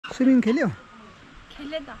Swimming खेल्यो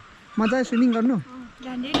खेले त मजा आयो स्विमिङ गर्नु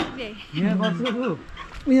जान्दै बे यहाँ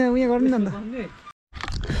गर्नु न त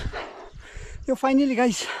यो फाइनली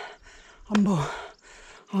गाइस अम्बो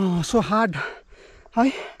सो हार्ड है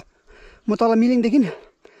म तल मिलिङदेखि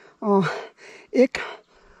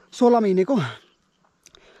 1:16 हिँडेको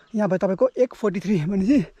यहाँ भयो तपाईँको 1:43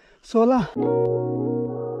 भनेपछि 16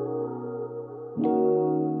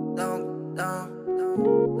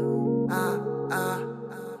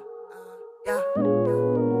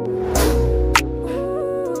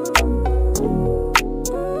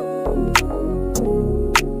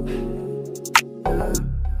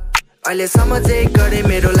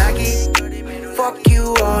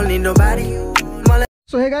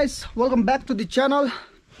 So hey guys, welcome back to the channel.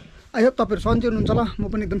 I hope तपाईहरु सन्चै हुनुहुन्छ होला म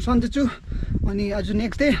पनि एकदम सन्चै छु अनि आज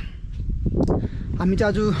नेक्स्ट डे हामी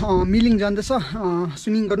चाहिँ आज मिलिङ जाँदैछ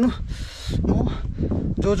स्विमिङ गर्नु म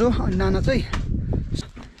जोजो अनि नाना चाहिँ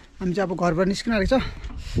हामी चाहिँ अब घरबाट निस्किन आएको छ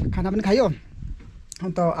खाना पनि खायो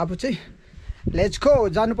अन्त अब चाहिँ लेट्स गो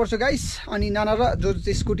जानुपर्छ गाइस अनि नाना र जोजो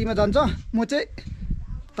चाहिँ स्कुटीमा जान्छ म चाहिँ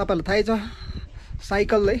तपाईहरुलाई थाहै छ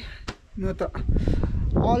साइकल है म त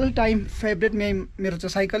अल टाइम फेभरेट मेरो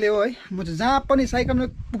चाहिँ साइकलै हो है म चाहिँ जहाँ पनि साइकलमा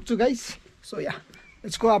पुग्छु गाइस सो या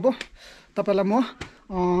यसको अब तपाईलाई म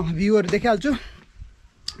भ्यूहरु देखाइहाल्छु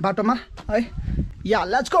बाटोमा है या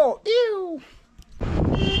लेट्स गो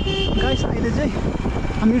गाइस अहिले चाहिँ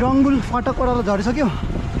हामी रङ्गुल फाटक ओह्रालो झरिसक्यो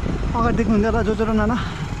अगाडि देख्नुहुँदै होला जोजो र नाना म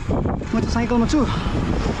चाहिँ साइकलमा छु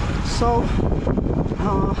सो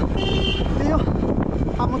त्यही हो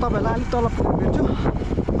अब म तपाईहरुलाई अलिक तल पुगेर भेट्छु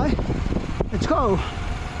है लेट्स गो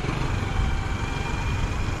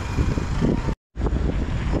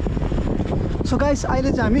सो गाइस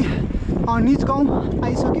अहिले चाहिँ हामी निज गाउँ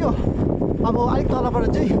आइसक्यो अब अलिक तलबाट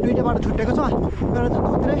चाहिँ दुईटा बाटो छुट्टेको छ एउटा चाहिँ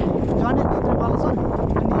धोत्रे जाने धोत्रे बालासन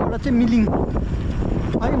अनि एउटा चाहिँ मिलिङ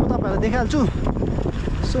है म तपाईहरुलाई देखाइहाल्छु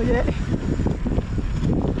सो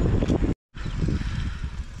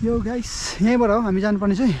यो गाइस यहीँबाट हो हामी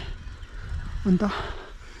जानुपर्ने चाहिँ अन्त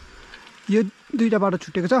यो दुईटा बाटो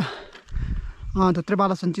छुट्टेको छ धोत्रे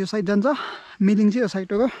बालासन चाहिँ यो साइड जान्छ मिलिङ चाहिँ यो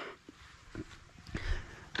साइड हो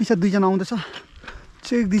पिछा दुईजना आउँदैछ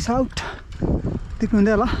चेक दिस आउट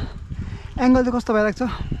देख्नुहुँदै होला एङ्गल चाहिँ कस्तो भइरहेको छ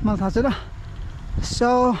मलाई थाहा छैन सो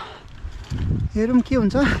हेरौँ के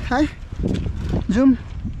हुन्छ है जुम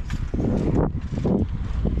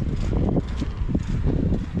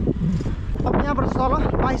अब यहाँबाट तल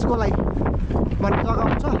 22 गोलाई भन्ने जग्गा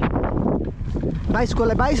हुन्छ 22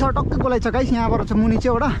 गोलाई 22 टक्कै गोलाई छ गाइस यहाँबाट चाहिँ मुनि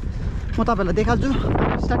चाहिँ एउटा म तपाईहरुलाई देखाल्छु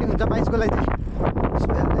स्टार्टिङ हुन्छ 22 गोलाई चाहिँ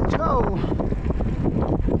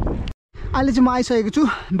अहिले चाहिँ म आइसकेको छु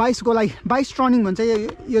 22 गोलाई 22 टर्निङ भन्छ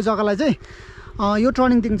यो जग्गालाई चाहिँ यो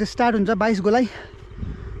टर्निङदेखि चाहिँ स्टार्ट हुन्छ 22 गोलाई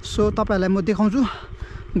सो तपाईहरुलाई म देखाउँछु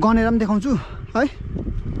गनेर पनि देखाउँछु है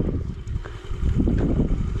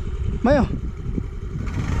भयो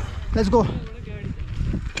लेट्स गो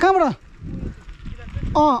कहाँबाट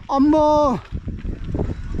अम्बो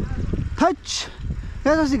थच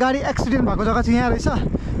यसपछि गाडी एक्सिडेन्ट भएको जग्गा चाहिँ यहाँ रहेछ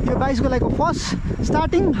यो 22 गोलाईको फर्स्ट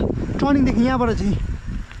स्टार्टिङ टर्निङदेखि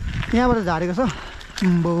यहाँबाट झारेको छ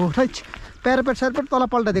अम्बो थच प्यारापेट तल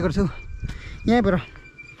पल्टाइदिएको छु यहीँबाट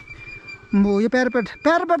अम्बो यो प्यारापेट त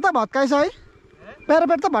भत्काएछ है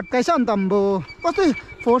प्यारापेट त भत्काएछ अन्त अम्बो कस्तो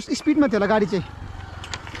फोर्स स्पिडमा थियो होला गाडी चाहिँ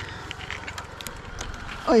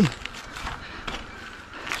ऐ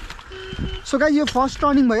सो गाइस यो फर्स्ट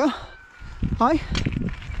टर्निङ भयो है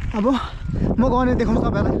अब म गर्ने देखाउँछु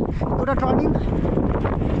तपाईहरुलाई एउटा टर्निङ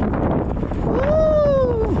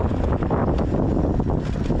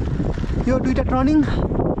यो दुईटा टर्निङ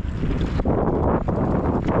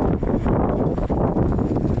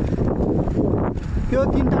यो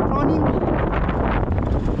तीनटा टर्निङ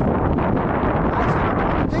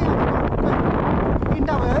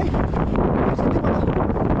तीनटा भयो है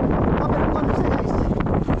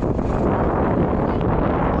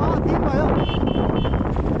तीन भयो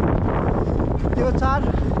यो 4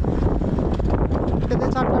 त्यसले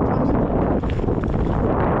 4टा टर्निङ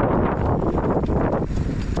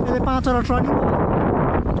यसले 5वटा टर्निङ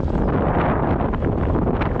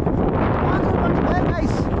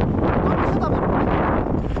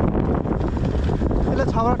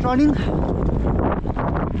 6वटा टर्निङ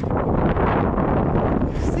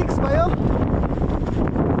 6 भयो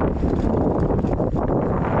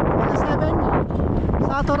 7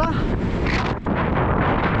 7वटा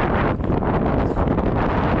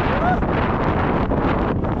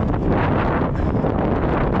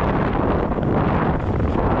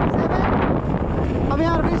अब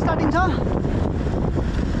यहाँ स्टार्टिङ छ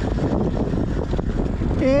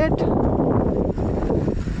 8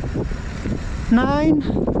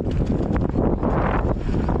 9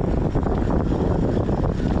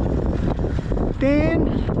 10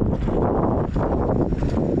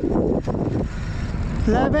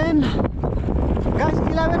 11 guys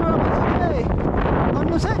 11 बाट भइसक्यो है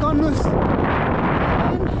गर्नुस् है गर्नुस्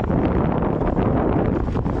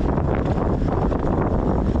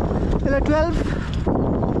 12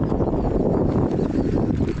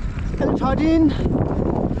 13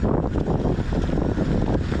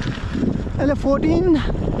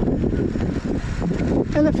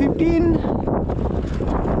 14 15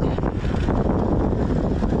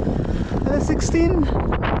 16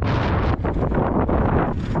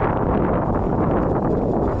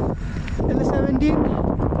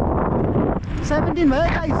 17 भयो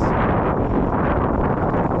guys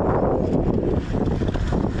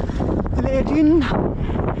 18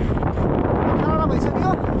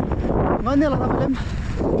 भइसक्यो गर्ने होला तपाईँले पनि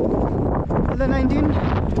 19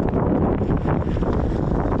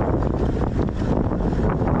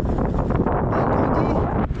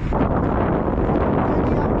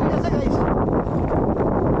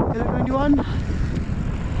 21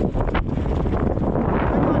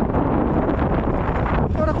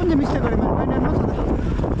 एउटा कुन चाहिँ मिस्टेक गरेँ मैले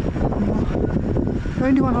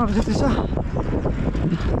 21 अरू जति छ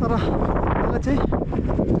तर मलाई चाहिँ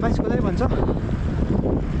 22 को लागि भन्छ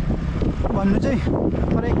भन्नु चाहिँ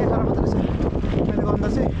तर 21 मात्रै छ मैले गर्दा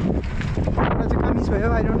चाहिँ एउटा चाहिँ कहाँ मिस भयो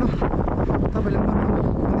आई डोन्ट नो तपाईँले गर्नु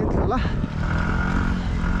हुँदै थियो होला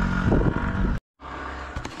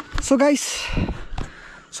सो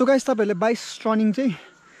गाइस तपाईँहरूले 22 टर्निङ चाहिँ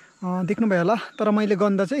देख्नुभयो होला तर मैले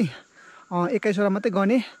गर्दा चाहिँ 21 वटा मात्रै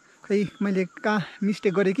गर्ने खै मैले कहाँ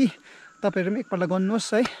मिस्टेक गरेँ कि तपाईँहरू पनि एकपल्ट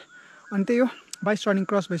गर्नुहोस् है अनि त्यही हो 22 टर्निङ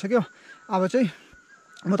क्रस भइसक्यो अब चाहिँ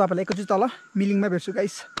म तपाईँलाई एकैचोटि तल मिलिङमा भेट्छु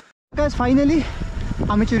गाइस फाइनली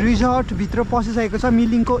हामी चाहिँ रिजर्टभित्र पसिसकेको छ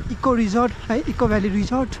मिलिङको इको रिजर्ट है इको भ्याली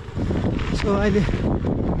रिजर्ट सो अहिले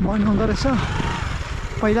बनाउँदो रहेछ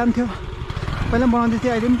पहिला पनि थियो पहिला पनि बनाउँदै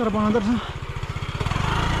थियो अहिले पनि तर बनाउँदो रहेछ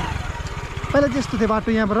पहिला त्यस्तो थियो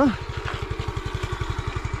बाटो यहाँबाट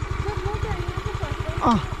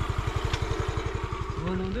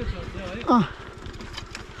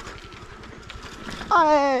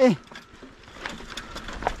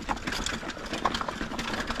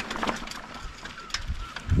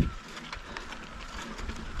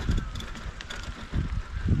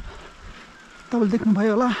तपाईँले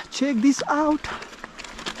देख्नुभयो होला चेक दिस आउट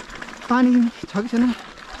पानी छ कि छैन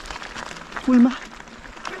पुलमा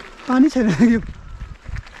पानी छैन यो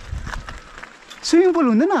स्विमिङ पुल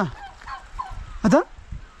हुँदैन हजुर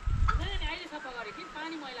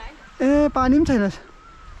ए पानी पनि छैन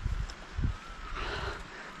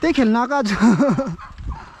त्यही खेल्न आएको आज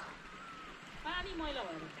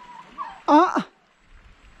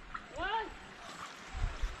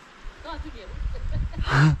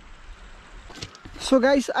सो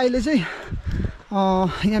गाइस अहिले चाहिँ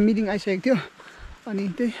यहाँ मिटिङ आइसकेको थियो अनि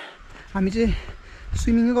त्यही हामी चाहिँ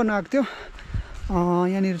स्विमिङै गर्न आएको थियो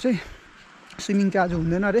यहाँनिर चाहिँ स्विमिङ चाहिँ आज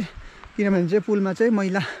हुँदैन अरे किनभने चाहिँ पुलमा चाहिँ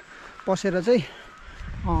मैला पसेर चाहिँ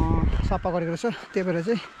सफा गरेको रहेछ त्यही भएर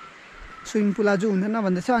चाहिँ स्विमिङ पुल आज हुँदैन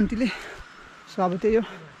भन्दैछ आन्टीले सो अब त्यही हो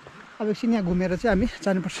अब एकछिन यहाँ घुमेर चाहिँ हामी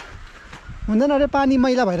जानुपर्छ हुँदैन अरे पानी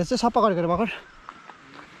मैला भएर चाहिँ सफा गरेको भर्खर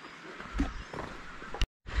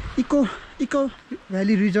इको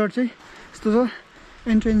भ्याली रिजर्ट चाहिँ यस्तो छ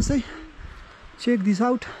एन्ट्रेन्स चाहिँ चेक दिस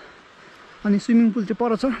आउट अनि स्विमिङ पुल चाहिँ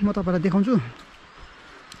पर छ म तपाईँलाई देखाउँछु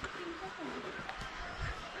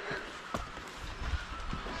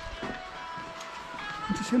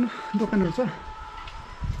सानो दोकानहरू छ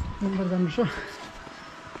नम्बर जानुपर्छ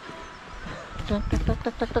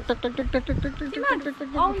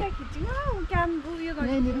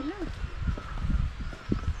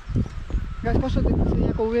गाइस कस्तो देख्छ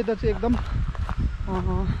यहाँको वेदर चाहिँ एकदम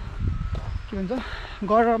के भन्छ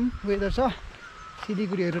गरम वेदर छ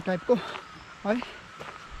सिलिगुडीहरू टाइपको है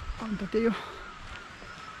अन्त त्यही हो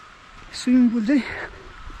स्विमिङ पुल चाहिँ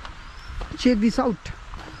चेक दिस आउट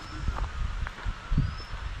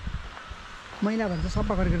मैला भएर चाहिँ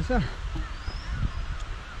सफा गरेको रहेछ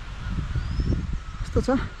यस्तो छ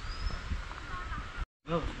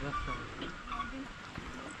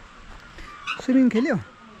स्विमिङ खेल्यो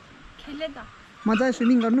मजा आयो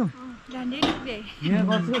स्विमिङ गर्नु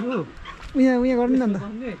यहाँ गर्नु नि अन्त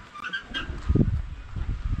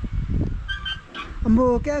अम्बो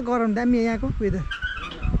क्या गरम दामी यहाँको वेदर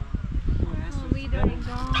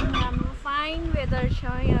फाइन वेदर छ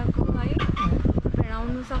यहाँको है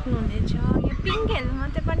आउनु सक्नुहुनेछ यो पिङ खेल्नु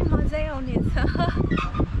मात्रै पनि मजै आउनेछ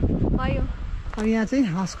भयो अब यहाँ चाहिँ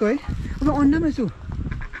हाँसको है अब अन्डामै छु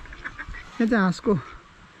यहाँ चाहिँ हाँसको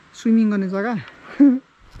स्विमिङ गर्ने जग्गा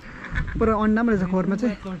पुरा अन्डामा रहेछ खोरमा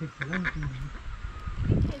चाहिँ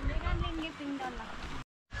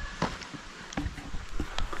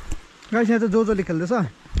गाइस यहाँ चाहिँ जोजोले खेल्दैछ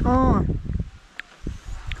म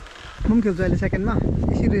पनि खेल्छु अहिले सेकेन्डमा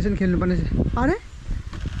यसरी रेसन खेल्नुपर्ने अरे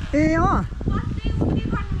ए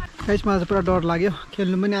गाइस मलाई चाहिँ पुरा डर लाग्यो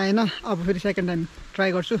खेल्नु पनि आएन अब फेरि सेकेन्ड टाइम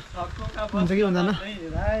ट्राई गर्छु हुन्छ कि हुँदैन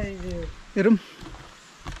हेरौँ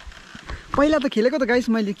पहिला त खेलेको त गाइस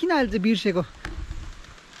मैले किन अहिले चाहिँ बिर्सेको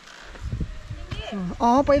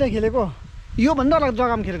पहिला खेलेको योभन्दा अलग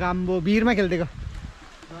जग्गामा खेलेको हाम्रो भिरमा खेलिदिएको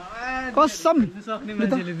कसम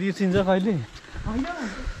बिर्सिन्छ कहिले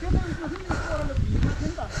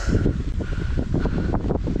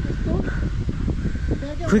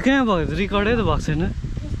खोइ कहाँ भएको रेकर्डै त भएको छैन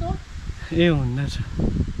ए हुन्न छ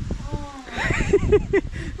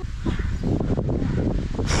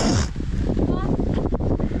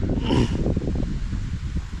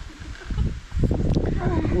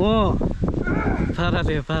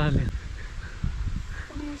पाराले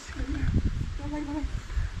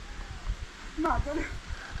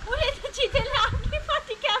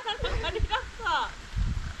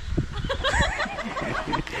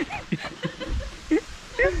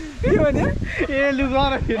ए लु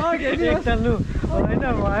गर एकता लु होइन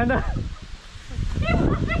भएन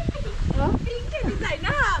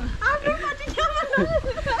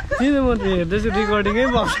किन म हेर्दैछु रेकर्डिङै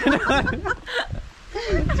भएको छैन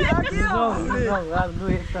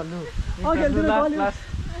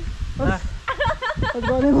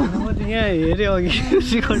म त यहाँ हेरेँ अघि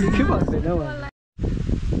रेकर्डिङै भएको छैन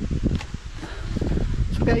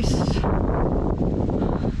गाइस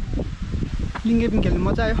लिङ्गे पनि खेल्नु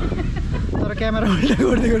मजा आयो तर क्यामेरा उल्टा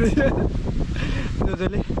गरिदिएको रहेछ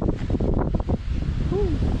जोजोले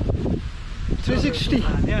 360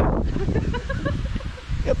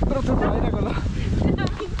 यत्रो थुप्रो भइरहेको ल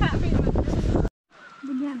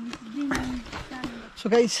सो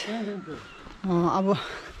गाइस अब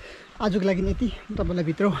आजको लागि यति तपाईँलाई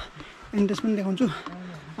भित्र इन्ट्रेस्ट पनि देखाउँछु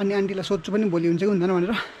अनि आन्टीलाई सोध्छु पनि भोलि हुन्छ कि हुँदैन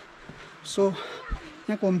भनेर सो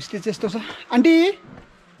यहाँको होमस्टे चाहिँ यस्तो छ आन्टी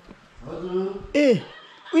ए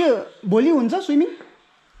उयो भोलि हुन्छ स्विमिङ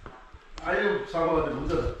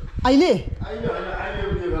अहिले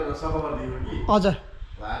हजुर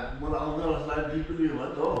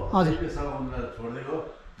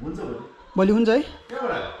भोलि हुन्छ है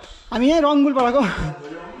हामी यहीँ रङ्बुलपाडाको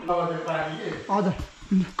हजुर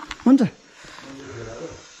हुन्छ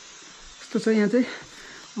यस्तो छ यहाँ चाहिँ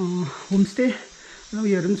होमस्टे र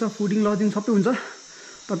उयोहरू पनि छ फुडिङ लजिङ सबै हुन्छ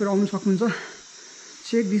तपाईँहरू आउनु सक्नुहुन्छ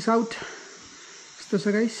चेक दिस आउट यस्तो छ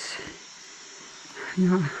गाइस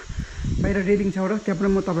यहाँ बाहिर रेलिङ छ एउटा त्यहाँबाट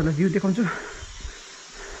म तपाईँहरूलाई भ्यू देखाउँछु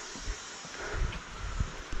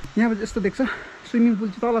यहाँबाट यस्तो देख्छ स्विमिङ पुल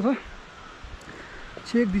चाहिँ तल छ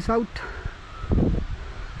चेक दिस आउट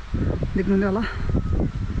देख्नुहुँदै होला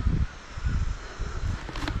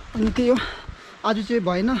अनि त्यही हो आज चाहिँ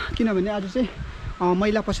भएन किनभने आज चाहिँ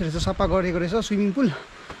मैला पसेर चाहिँ सफा गरेको रहेछ स्विमिङ पुल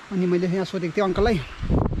अनि मैले यहाँ सोधेको थिएँ अङ्कललाई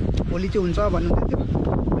भोलि चाहिँ हुन्छ भन्नुहुँदै थियो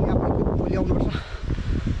भोलि आउनुपर्छ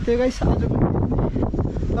त्यही गाइस आज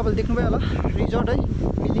तपाईँले देख्नुभयो होला रिजोर्ट है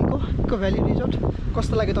मिलिङको इको भ्याली रिजोर्ट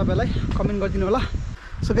कस्तो लाग्यो तपाईँलाई कमेन्ट गरिदिनु होला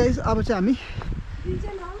सो गाइस अब चाहिँ हामी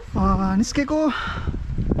निस्केको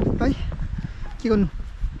है के गर्नु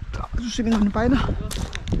स्विमिङ गर्नु पाएन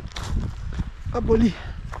अब भोलि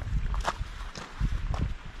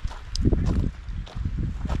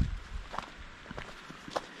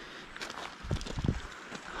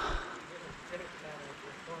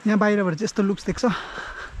यहाँ बाहिरबाट चाहिँ यस्तो लुक्स देख्छ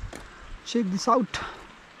चेक दिस आउट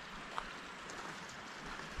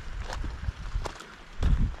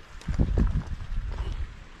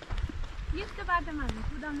यस्तो बाटोमा हामी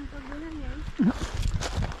कुदाउनु पर्दैन नि है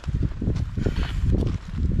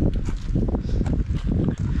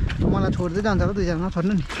मलाई छोड्दै जान्छ होला दुईजना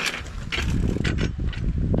छोड्नु नि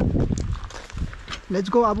लेट्स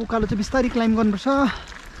गो अब उकालो चाहिँ बिस्तारै क्लाइम्ब गर्नुपर्छ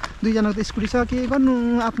दुईजनाको त स्कुटी छ के गर्नु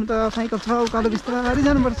आफ्नो त साइकल छ उकालो बिस्तारै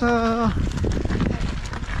जानुपर्छ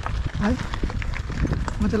है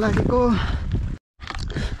मजा लागेको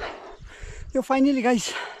यो फाइनली गाइस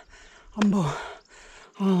अम्बो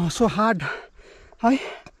सो हार्ड है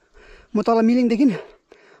म तल मिलिङदेखि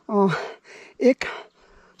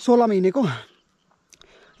 1:16 हिँडेको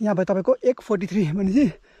यहाँ भयो तपाईँको 1:43 भनेपछि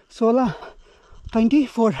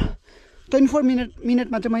 24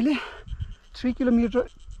 मिनटमा चाहिँ मैले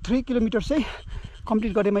 3 किलोमिटर चाहिँ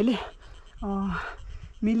कम्प्लिट गरेँ मैले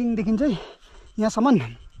मिलिङदेखि चाहिँ यहाँसम्म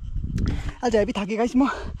आज हेभी थाकेँ गाइस म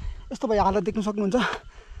यस्तो भयो हालत देख्नु सक्नुहुन्छ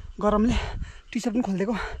गरमले टी सर्ट पनि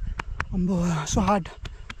खोलिदिएको अम्बो सो हार्ड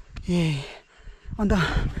ए अन्त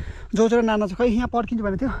जोजो र नाना चाहिँ खै यहाँ पर्खिन्छु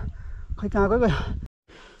भनेको थियो खै कहाँ गयो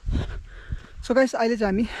सो गाइस अहिले चाहिँ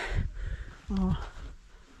हामी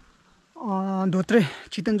धोत्रे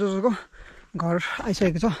चितन जोजोको घर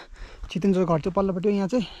आइसकेको छ। छितेन्द्रको घर चाहिँ पल्लोपट्टि यहाँ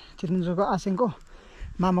चाहिँ छितेन्द्रको आसेङको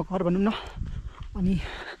मामाको घर भनौँ न। अनि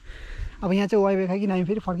अब यहाँ चाहिँ वाइवाई खाइकन हामी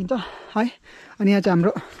फेरि फर्किन्छ है। अनि यहाँ चाहिँ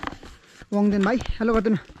हाम्रो वाङदेन भाइ हेलो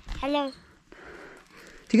गर्दैन। हेलो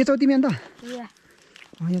ठिकै छौ तिमी अन्त? यहाँ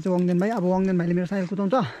चाहिँ वाङदेन भाइ। अब वाङदेन भाइले मेरो साइकल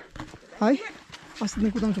कुदाउँछ है, अस्ति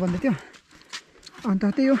नै कुदाउँछु भन्दै थियो। अन्त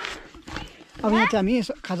त्यही हो, अब यहाँ चाहिँ हामी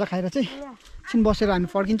खाजा खाएर चाहिँ एकछिन बसेर हामी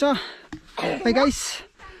फर्किन्छ है गाइस।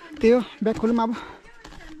 त्यही हो, ब्याग खोलौँ अब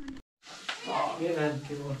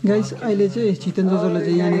गाइस। अहिले चाहिँ छितेन्द्र जोले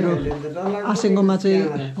चाहिँ यहाँनिर आसेङकोमा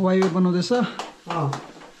चाहिँ वाइवाई बनाउँदैछ।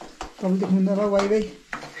 तपाईँले देख्नुहुँदैन होला वाइवाई।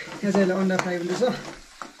 यहाँ चाहिँ अहिले अन्डा फ्राई हुँदैछ।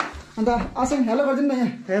 अन्त आसेङ हेलो गरिदिनु न। यहाँ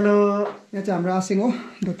हेलो। यहाँ चाहिँ हाम्रो आसेङ हो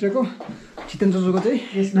ढोत्रेको, छितेन्द्र जोको चाहिँ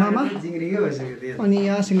मामा। अनि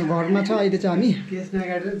यहाँ आसेङको घरमा छ अहिले चाहिँ हामी।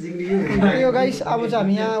 त्यही हो गाइस, अब चाहिँ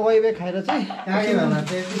हामी यहाँ वाइवाई खाएर चाहिँ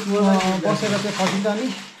बसेर चाहिँ फर्किन्छ हामी।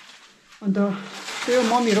 अन्त त्यही हो,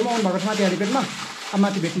 मम्मीहरू पनि आउनु भएको छ माथि हेलिपेडमा। अब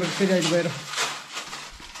माथि भेट्नुपर्छ फेरि अहिले गएर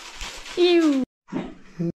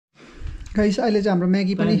गाइस। अहिले चाहिँ हाम्रो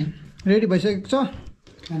म्यागी पनि रेडी भइसकेको छ।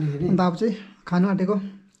 अन्त अब चाहिँ खानु आँटेको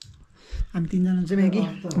हामी तिनजना चाहिँ म्यागी।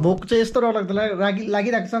 भोक चाहिँ यस्तो डरलाग्दो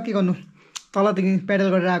लागिरहेको छ, के गर्नु। तलदेखि पेडल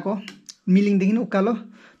गरेर आएको, मिलिङदेखि उकालो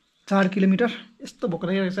 4 किलोमिटर। यस्तो भोक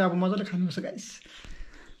लागिरहेको छ, अब मजाले खानुपर्छ गाइस।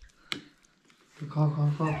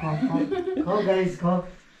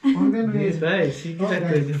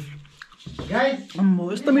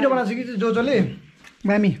 यस्तो मिठो बनाएको छ कि जोजोले,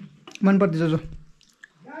 मामी मन पर्छ जोजो।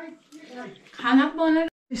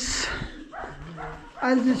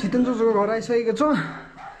 अहिले चाहिँ छितेन्द्र जोको घर आइसकेको छ।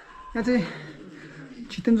 यहाँ चाहिँ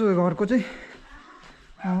छितेन्द्र घरको चाहिँ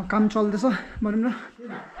काम चल्दैछ भनौँ न।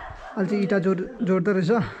 अहिले चाहिँ इँटा जोड्दो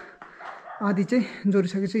रहेछ, आधी चाहिँ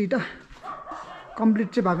जोडिसकेको छ। इँटा कम्प्लिट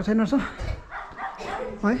चाहिँ भएको छैन रहेछ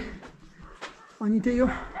है। अनि त्यही हो।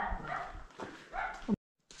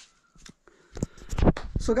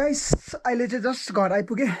 सो गाइस अहिले चाहिँ जस्ट घर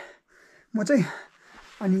आइपुगेँ म चाहिँ।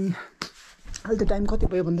 अनि अहिले त टाइम कति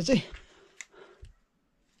भयो भन्दा चाहिँ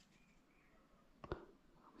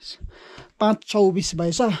 5:26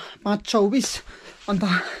 भएछ, 5:26। अन्त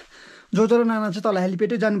जोजो र नाना चाहिँ तल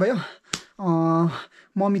हेलिपेडै जानुभयो।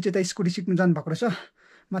 मम्मी चाहिँ त स्कुटी सिक्नु जानुभएको रहेछ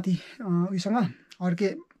माथि उसँग, अर्के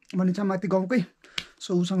भन्ने छ माथि गाउँकै।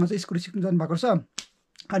 सो उसँग चाहिँ स्कुटी सिक्नु जानुभएको रहेछ।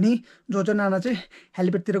 अनि जोजो नाना चाहिँ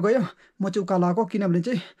हेलिपेडतिर गयो, म चाहिँ उकालो आएको। किनभने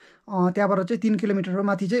चाहिँ त्यहाँबाट चाहिँ 3 किलोमिटर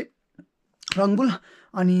माथि चाहिँ रङबुल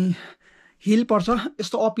अनि हिल पर्छ,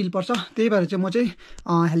 यस्तो अप हिल पर्छ। त्यही भएर चाहिँ म चाहिँ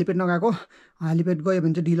हेलिपेड नगएको। हेलिपेड गयो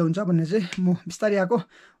भने चाहिँ ढिलो हुन्छ भनेर चाहिँ म बिस्तारै आएको।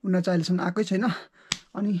 उनीहरू चाहिँ अहिलेसम्म आएकै छैन।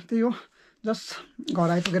 अनि त्यही हो, जस्ट घर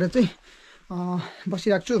आइपुगेर चाहिँ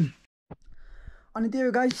बसिरहेको छु। अनि त्यही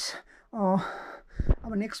हो गाइस,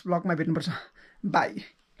 अब नेक्स्ट ब्लगमा भेट्नुपर्छ। बाई।